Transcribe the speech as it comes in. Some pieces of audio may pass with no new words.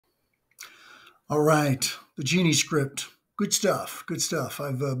All right, the Genie script. Good stuff. Good stuff.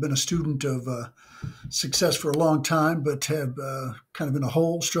 I've been a student of success for a long time, but have kind of in a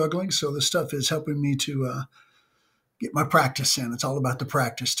hole struggling. So this stuff is helping me to get my practice in. It's all about the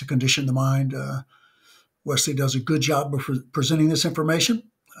practice to condition the mind. Wesley does a good job of presenting this information.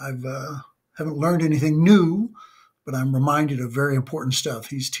 I've haven't learned anything new, but I'm reminded of very important stuff.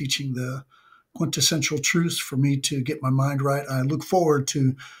 He's teaching the quintessential truths for me to get my mind right. I look forward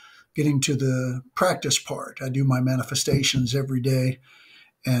to getting to the practice part. I do my manifestations every day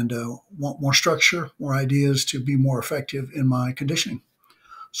and want more structure, more ideas to be more effective in my conditioning.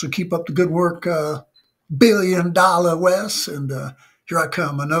 So keep up the good work, $1 billion Wes. And here I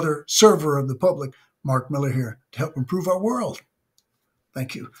come, another server of the public, Mark Miller here, to help improve our world.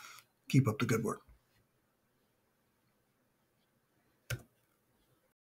 Thank you. Keep up the good work.